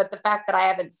connect, but the fact that I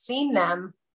haven't seen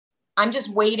them, I'm just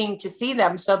waiting to see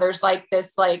them. So there's like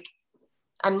this, like,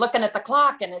 I'm looking at the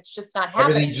clock and it's just not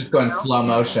happening. Everything's just going slow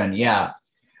motion. Yeah.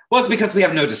 Well, it's because we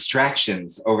have no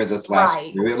distractions over this last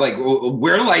year. Like,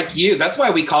 we're like you. That's why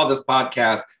we call this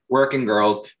podcast Working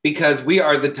Girls, because we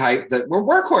are the type that we're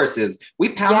workhorses.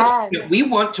 We pound. We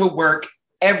want to work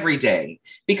every day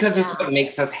because it's what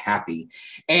makes us happy.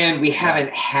 And we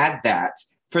haven't had that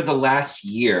for the last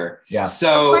year. Yeah.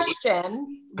 So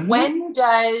question, when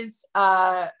does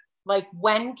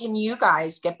when can you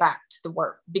guys get back to the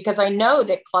work? Because I know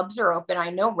that clubs are open. I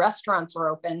know restaurants are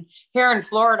open. Here in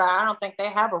Florida, I don't think they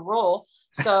have a rule.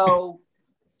 So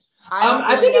I don't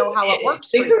know how it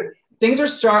works.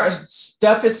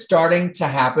 Stuff is starting to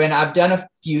happen. I've done a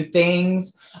few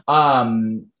things.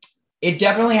 It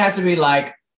definitely has to be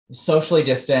like socially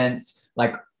distanced.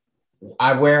 Like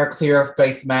I wear a clear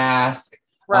face mask.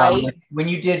 Right. When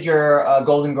you did your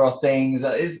Golden Girls things,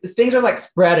 things are like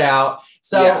spread out.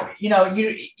 So,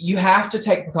 you have to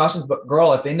take precautions, but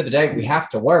girl, at the end of the day, we have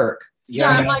to work. Yeah.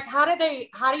 I'm like, how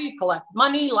do you collect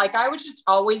money? Like, I was just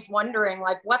always wondering,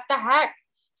 like, what the heck?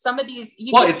 Some of these,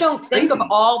 you just don't think of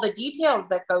all the details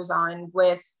that goes on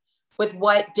with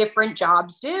what different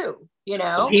jobs do.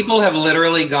 People have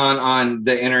literally gone on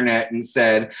the internet and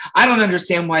said, I don't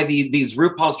understand why these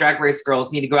RuPaul's Drag Race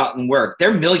girls need to go out and work.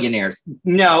 They're millionaires.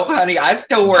 No, honey, I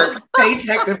still work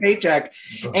paycheck to paycheck.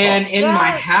 And in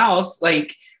my house,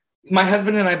 like my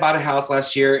husband and I bought a house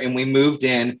last year and we moved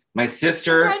in. My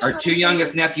sister, our two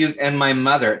youngest nephews, and my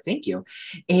mother. Thank you.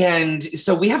 And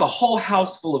so we have a whole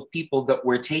house full of people that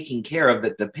we're taking care of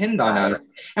that depend on us.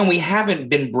 And we haven't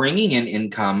been bringing in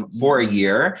income for a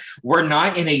year. We're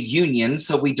not in a union,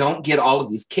 so we don't get all of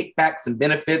these kickbacks and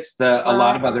benefits that a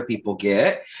lot of other people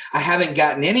get. I haven't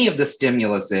gotten any of the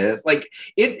stimuluses. Like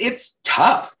it's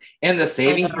tough. And the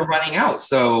savings are running out.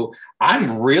 So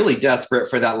I'm really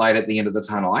desperate for that light at the end of the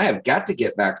tunnel. I have got to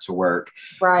get back to work.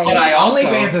 Right. But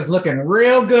OnlyFans is looking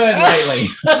real good lately.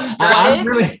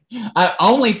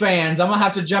 OnlyFans. I'm gonna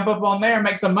have to jump up on there and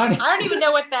make some money. I don't even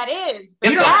know what that is.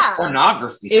 But it's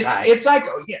pornography. It's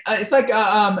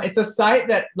it's a site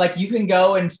that like you can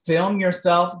go and film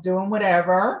yourself doing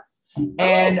whatever,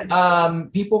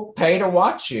 and people pay to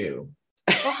watch you.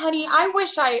 Well, honey, I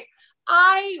wish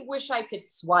I could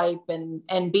swipe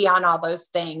and be on all those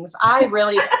things.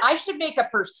 I should make a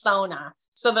persona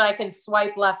so that I can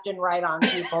swipe left and right on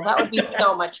people. That would be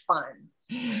so much fun.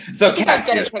 So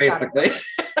catfish, basically.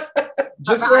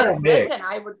 Just listen,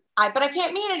 but I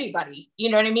can't meet anybody.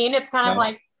 You know what I mean? It's kind of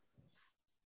like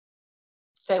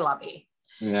say lovey.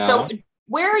 No. So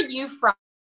where are you from?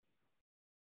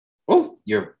 Oh,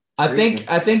 you're I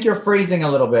think you're freezing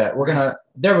a little bit.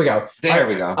 There we go. There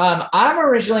we go. I'm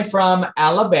originally from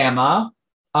Alabama,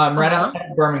 right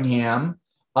outside Birmingham,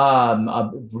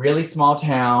 a really small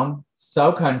town,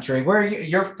 so country. Where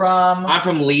you're from? I'm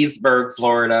from Leesburg,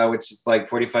 Florida, which is like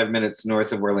 45 minutes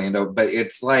north of Orlando, but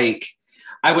it's like,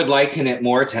 I would liken it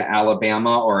more to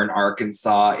Alabama or in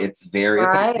Arkansas. It's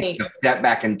like a step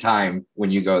back in time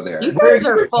when you go there. You guys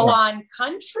are full on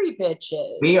country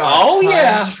bitches. We are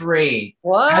country.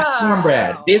 Wow. That's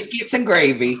cornbread. Biscuits and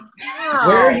gravy. Wow.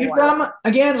 Where are you from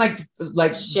again? Like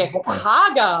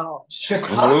Chicago.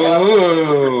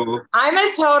 Ooh. I'm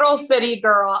a total city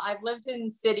girl. I've lived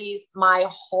in cities my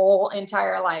whole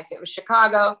entire life. It was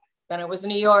Chicago, then it was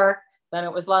New York, then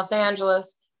it was Los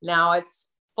Angeles. Now it's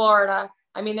Florida.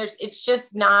 I mean, it's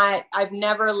just not, I've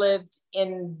never lived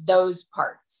in those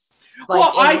parts.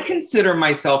 I consider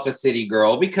myself a city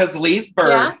girl because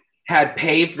Leesburg had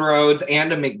paved roads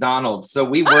and a McDonald's. So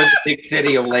we were the big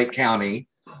city of Lake County.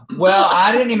 Well,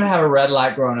 I didn't even have a red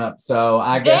light growing up. So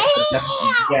I guess.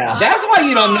 That's why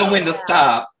you don't know when to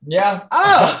stop. Yeah.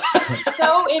 Oh.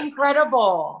 So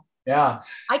incredible. Yeah.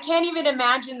 I can't even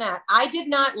imagine that. I did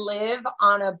not live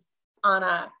on a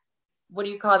what do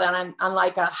you call that? I'm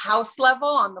like a house level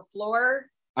on the floor,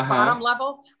 bottom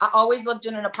level. I always lived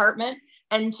in an apartment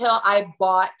until I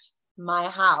bought my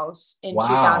house in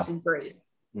 2003.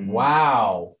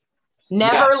 Wow.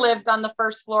 Never lived on the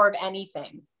first floor of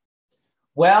anything.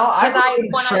 Well, when I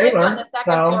lived on the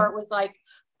second floor, it was like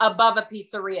above a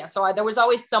pizzeria. So there was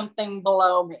always something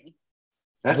below me.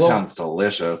 That sounds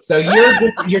delicious. So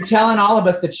you're telling all of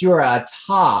us that you're a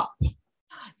top.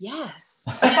 Yes.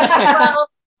 Well,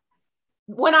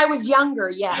 when I was younger,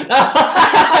 yes.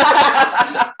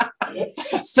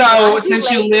 So since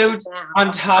you lived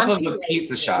on top of a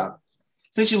pizza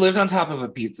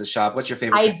shop, what's your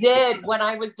favorite? I did when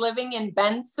I was living in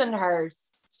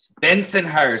Bensonhurst.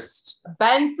 Bensonhurst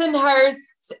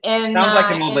in sounds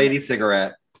like an old lady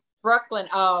cigarette. Brooklyn.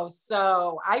 Oh,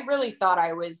 so I really thought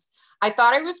I was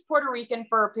Puerto Rican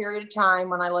for a period of time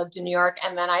when I lived in New York,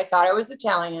 and then I thought I was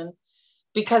Italian.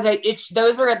 Because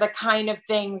those are the kind of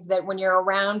things that when you're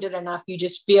around it enough, you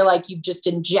just feel like you've just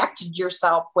injected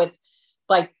yourself with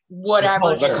like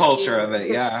whatever. The culture of it,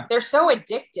 yeah. They're so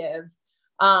addictive.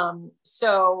 And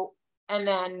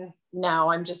then now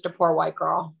I'm just a poor white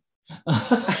girl.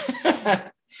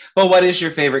 But what is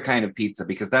your favorite kind of pizza?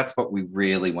 Because that's what we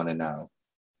really want to know.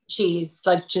 Cheese,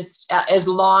 like just as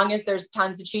long as there's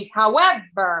tons of cheese.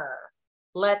 However,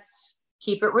 let's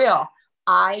keep it real.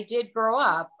 I did grow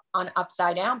up on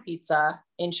Upside Down Pizza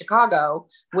in Chicago,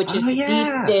 which is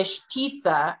deep dish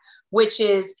pizza, which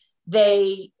is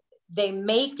they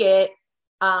make it,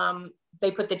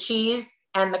 they put the cheese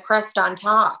and the crust on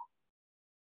top.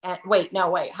 And wait,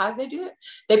 how do they do it?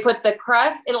 They put the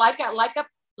crust like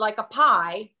a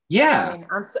pie. Yeah. I mean,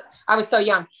 I was so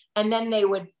young. And then they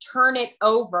would turn it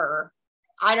over.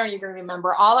 I don't even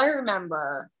remember. All I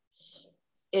remember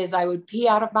is I would pee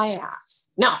out of my ass.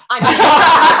 No,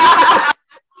 I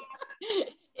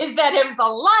mean, is that it was a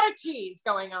lot of cheese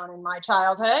going on in my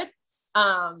childhood.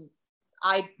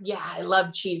 I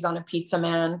love cheese on a pizza,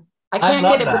 man. I can't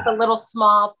get it with the little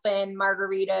small, thin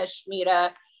margarita,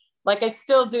 schmita. Like I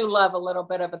still do love a little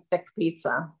bit of a thick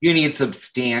pizza. You need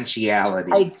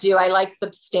substantiality. I do. I like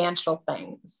substantial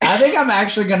things. I think I'm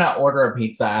actually going to order a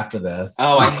pizza after this.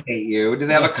 Oh, I hate you. Do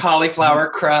they have a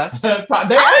cauliflower crust? They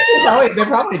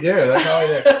probably do.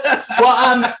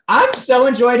 Well, I'm so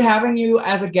enjoyed having you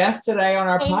as a guest today on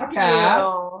our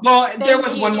podcast. Well, there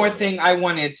was one more thing I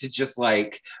wanted to just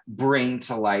like bring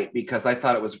to light because I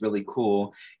thought it was really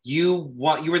cool. You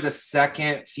were the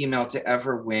second female to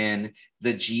ever win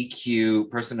the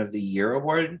GQ Person of the Year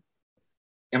award.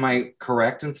 Am I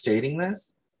correct in stating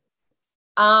this?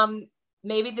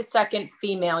 Maybe the second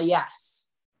female, yes.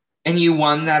 And you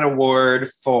won that award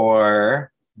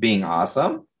for being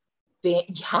awesome?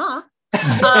 Yeah.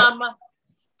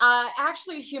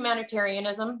 Actually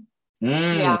humanitarianism.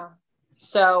 Yeah.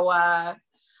 So a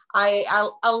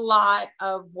lot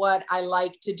of what I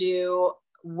like to do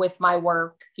with my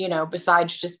work,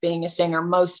 besides just being a singer,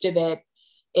 most of it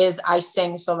is I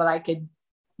sing so that I could,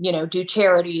 do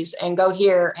charities and go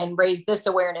here and raise this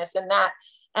awareness and that.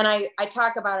 And I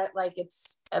talk about it like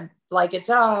it's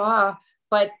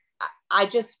but I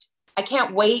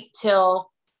can't wait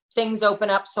till things open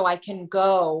up so I can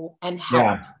go and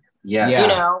help.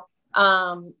 Yeah.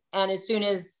 And as soon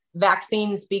as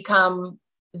vaccines become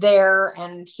there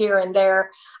and here and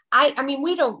there, I mean,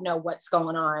 we don't know what's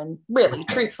going on, really,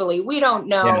 truthfully. We don't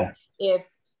know if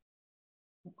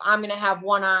I'm going to have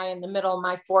one eye in the middle of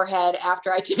my forehead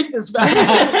after I take this vaccine.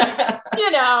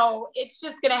 It's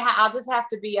just I'll just have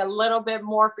to be a little bit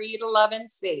more for you to love and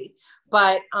see.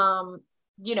 But,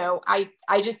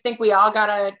 I just think we all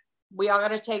gotta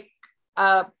take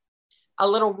a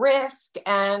little risk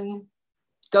and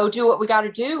go do what we got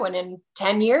to do. And in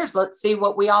 10 years, let's see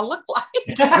what we all look like.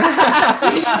 And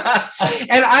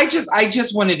I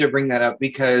just wanted to bring that up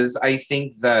because I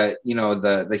think that,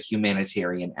 the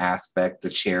humanitarian aspect, the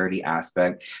charity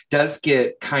aspect does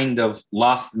get kind of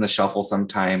lost in the shuffle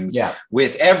sometimes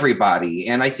with everybody.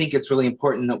 And I think it's really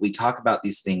important that we talk about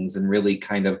these things and really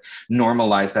kind of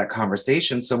normalize that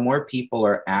conversation so more people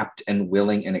are apt and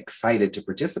willing and excited to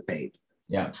participate.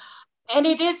 Yeah. And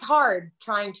it is hard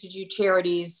trying to do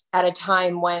charities at a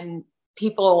time when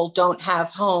people don't have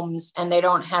homes and they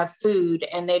don't have food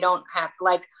and they don't have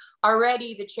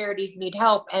already the charities need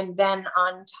help. And then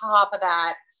on top of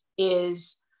that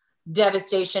is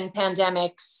devastation,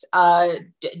 pandemics,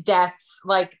 deaths.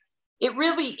 Like it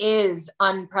really is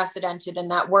unprecedented. And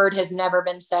that word has never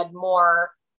been said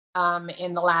more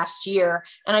in the last year.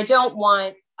 And I don't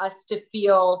want us to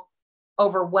feel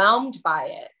overwhelmed by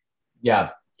it. Yeah.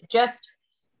 Just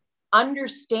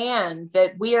understand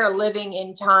that we are living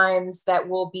in times that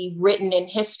will be written in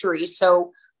history.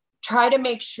 So try to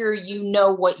make sure you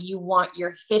know what you want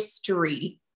your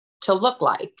history to look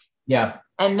like. Yeah.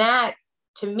 And that,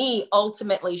 to me,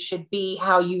 ultimately should be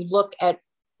how you look at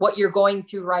what you're going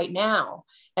through right now.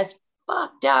 As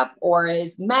fucked up or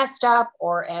as messed up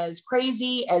or as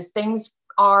crazy as things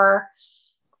are,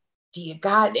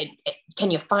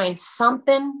 can you find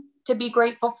something to be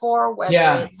grateful for?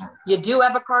 Whether it's you do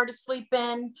have a car to sleep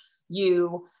in,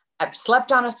 you have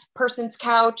slept on a person's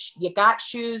couch, you got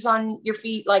shoes on your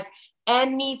feet, like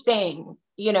anything.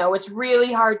 It's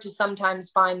really hard to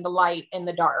sometimes find the light in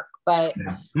the dark. But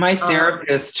my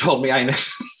therapist told me, I know,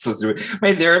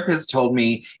 my therapist told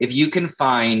me, if you can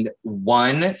find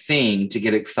one thing to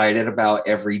get excited about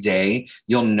every day,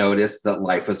 you'll notice that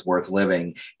life is worth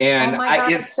living. And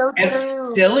it's so true.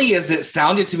 As silly as it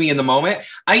sounded to me in the moment,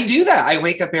 I do that. I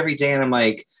wake up every day and I'm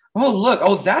like, oh,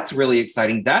 look, that's really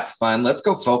exciting. That's fun. Let's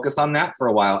go focus on that for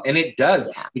a while. And it does.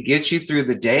 Yeah. It gets you through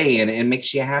the day and it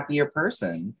makes you a happier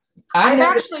person. I've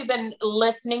actually been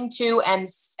listening to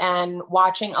and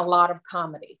watching a lot of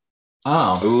comedy.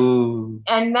 Oh. Ooh.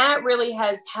 And that really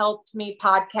has helped me,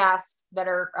 podcasts that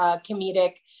are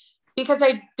comedic, because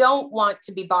I don't want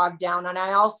to be bogged down. And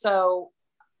I also,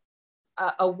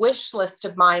 a wish list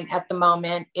of mine at the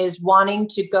moment is wanting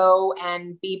to go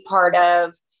and be part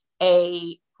of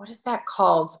what is that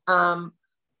called?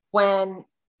 When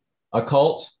a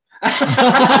cult. I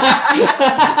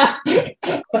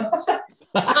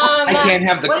can't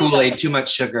have the Kool-Aid, too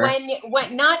much sugar.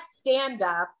 When not stand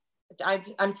up,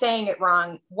 I'm saying it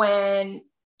wrong. When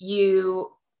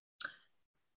you,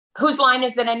 whose line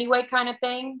is it anyway kind of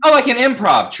thing? Oh, like an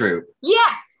improv troupe.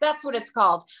 Yes, that's what it's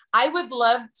called. I would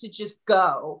love to just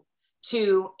go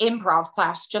to improv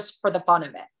class just for the fun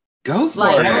of it. Go for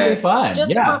it. That would be fun.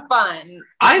 Just for fun.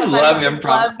 I love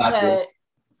improv classes.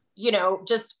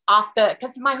 Just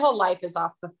because my whole life is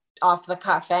off the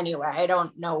cuff anyway. I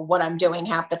don't know what I'm doing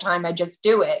half the time. I just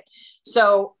do it.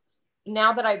 So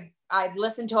now that I've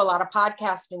listened to a lot of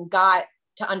podcasts and got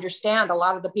to understand a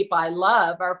lot of the people I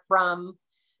love are from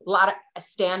a lot of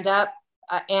stand-up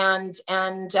and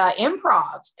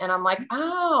improv. And I'm like,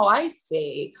 oh, I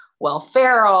see. Will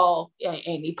Ferrell,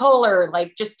 Amy Poehler,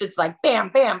 it's like bam,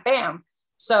 bam, bam.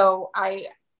 So I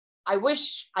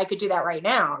wish I could do that right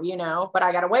now, but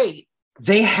I gotta wait.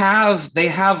 They have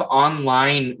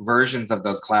online versions of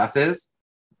those classes.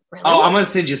 Really? Oh, I'm gonna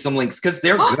send you some links because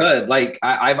they're good. Like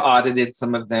I've audited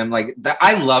some of them.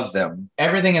 I love them.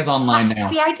 Everything is online now.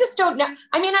 See, I just don't know.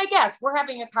 I mean, I guess we're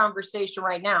having a conversation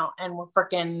right now, and we're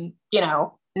freaking,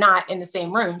 not in the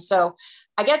same room. So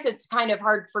I guess it's kind of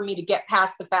hard for me to get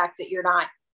past the fact that you're not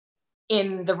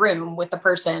in the room with the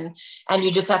person and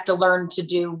you just have to learn to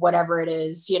do whatever it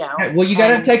is, Well, you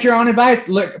got to take your own advice.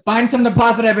 Look, find something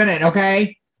positive in it.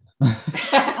 Okay.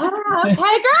 Okay, girl.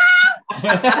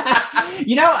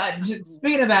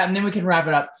 Speaking of that, and then we can wrap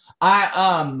it up.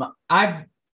 I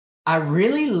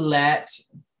really let,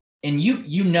 and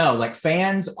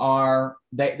fans are,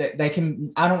 they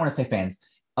can, I don't want to say fans,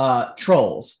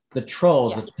 trolls, yes.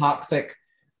 The toxic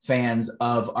fans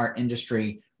of our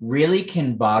industry really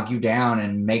can bog you down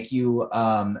and make you,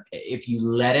 if you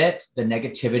let it, the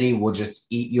negativity will just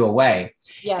eat you away.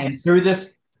 Yes. And through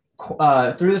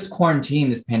this quarantine,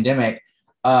 this pandemic,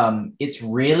 it's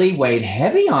really weighed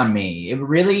heavy on me.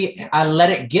 I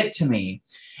let it get to me.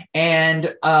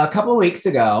 And a couple of weeks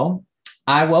ago,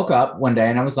 I woke up one day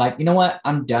and I was like, you know what?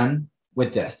 I'm done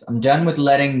with this. I'm done with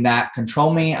letting that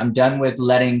control me. I'm done with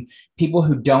letting people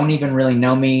who don't even really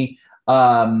know me,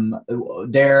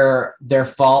 their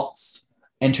false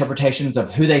interpretations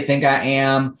of who they think I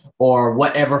am or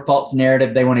whatever false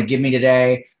narrative they want to give me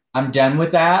today. I'm done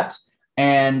with that.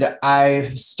 And I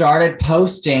started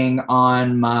posting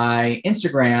on my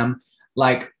Instagram,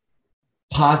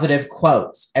 positive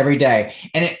quotes every day.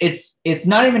 And it's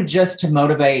not even just to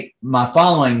motivate my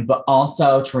following, but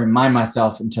also to remind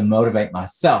myself and to motivate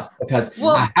myself because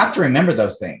I have to remember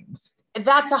those things.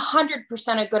 That's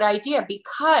 100% a good idea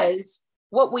because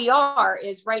what we are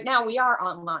is right now we are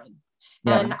online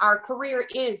and our career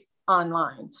is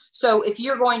online. So if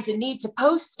you're going to need to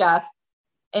post stuff,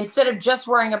 instead of just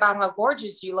worrying about how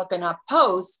gorgeous you look in a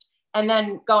post and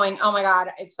then going, oh my God,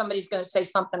 if somebody's going to say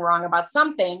something wrong about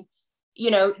something,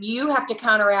 you have to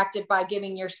counteract it by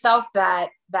giving yourself that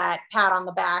pat on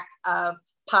the back of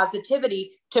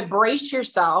positivity to brace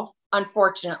yourself,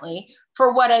 unfortunately,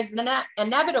 for what is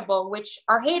inevitable, which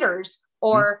are haters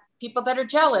or people that are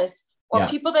jealous or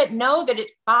people that know that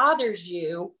it bothers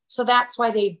you. So that's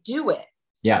why they do it.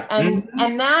 Yeah.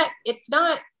 And that it's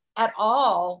not at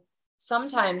all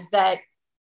sometimes that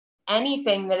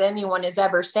anything that anyone is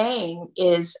ever saying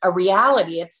is a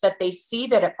reality. It's that they see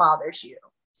that it bothers you.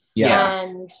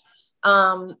 Yeah.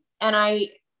 And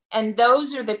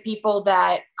those are the people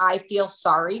that I feel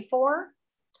sorry for.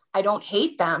 I don't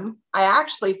hate them. I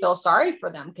actually feel sorry for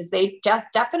them because they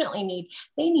definitely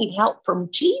need help from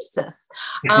Jesus.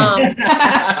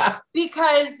 Because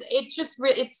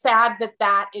it's sad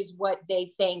that is what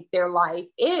they think their life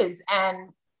is.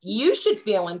 And you should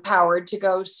feel empowered to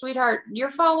go, sweetheart,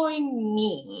 you're following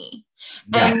me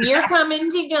and you're coming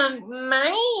to get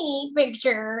my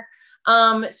picture.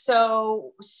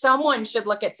 So someone should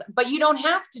look at, but you don't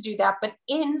have to do that. But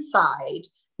inside,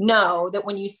 know that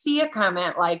when you see a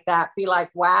comment like that, be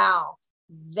like, wow,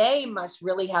 they must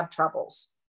really have troubles.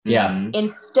 Yeah.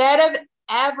 Instead of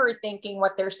ever thinking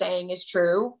what they're saying is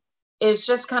true, is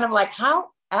just kind of like, how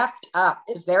effed up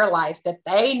is their life that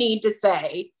they need to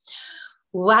say,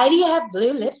 why do you have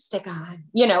blue lipstick on?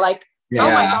 Oh my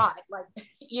God,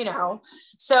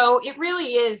 so it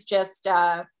really is just,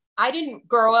 I didn't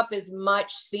grow up as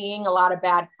much seeing a lot of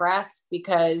bad press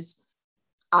because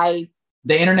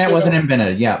the internet wasn't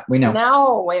invented. Yeah, we know.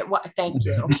 No, thank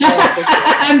you.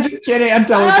 I'm just kidding. I'm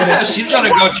totally kidding. She's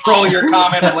going to go troll your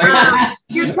comments later.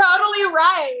 You're totally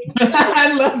right.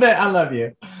 I love it. I love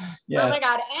you. Yes. Oh my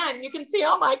God. And you can see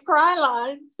all my cry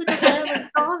lines because I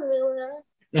haven't gone anywhere.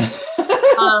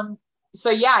 So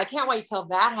yeah, I can't wait till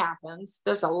that happens.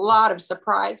 There's a lot of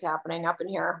surprise happening up in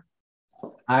here.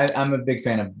 I'm a big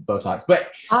fan of Botox, but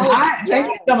Oh, thank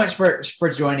you so much for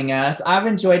joining us. I've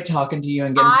enjoyed talking to you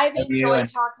and I've enjoyed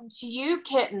talking to you,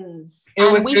 kittens.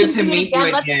 It was we good can to do meet it again.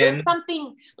 you again.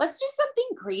 Let's do something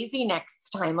crazy next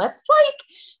time. Let's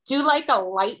do a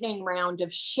lightning round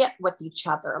of shit with each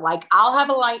other. Like I'll have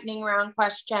a lightning round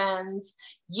questions,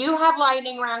 you have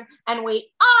lightning round, and we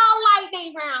all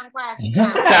lightning round questions.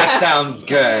 That sounds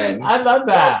good. I love that.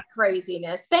 That's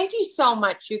craziness. Thank you so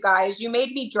much, you guys. You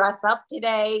made me dress up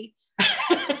today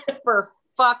for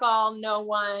fuck all no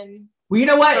one. Well, you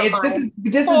know what? This is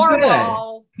good.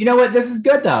 Balls. You know what? This is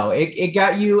good though. It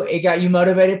got you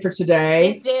motivated for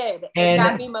today. It did. It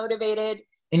got me motivated.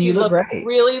 And you look great.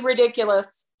 Really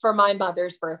ridiculous for my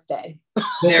mother's birthday.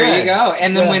 There you go.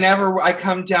 And then whenever I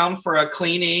come down for a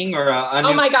cleaning or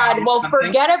oh my God. Well,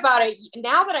 forget about it.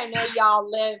 Now that I know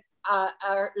y'all live a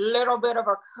little bit of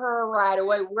a curve right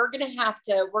away, we're gonna have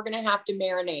to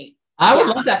marinate. I would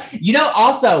love that. You know,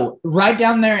 also right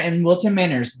down there in Wilton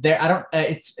Manors,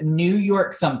 it's New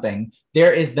York something.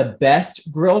 There is the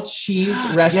best grilled cheese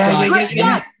restaurant.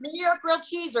 Yes, New York grilled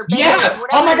cheese or bacon. Yes. Or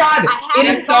oh my God. It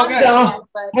is so good.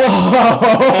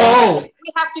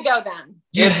 We have to go then.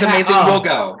 It's amazing. We'll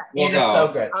go. It is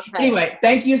so good. Okay. Anyway,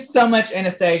 thank you so much,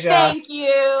 Anastasia. Thank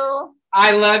you.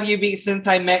 I love you, B, since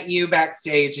I met you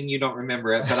backstage and you don't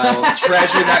remember it, but I will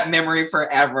treasure that memory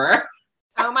forever.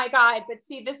 Oh my God. But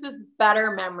see, this is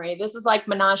better memory. This is like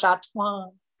menage a trois.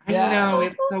 I know,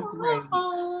 it's so great.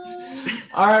 All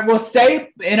right. Well, stay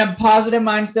in a positive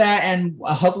mindset and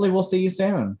hopefully we'll see you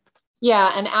soon.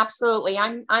 Yeah, and absolutely.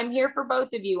 I'm here for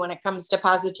both of you when it comes to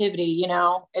positivity. You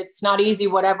know, it's not easy,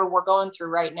 whatever we're going through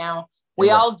right now. We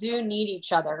all do need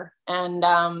each other. And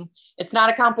it's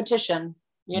not a competition,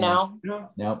 you know?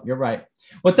 No, you're right.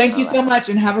 Well, thank you so much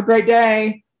and have a great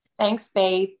day. Thanks,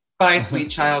 babe. Bye, sweet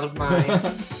child of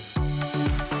mine.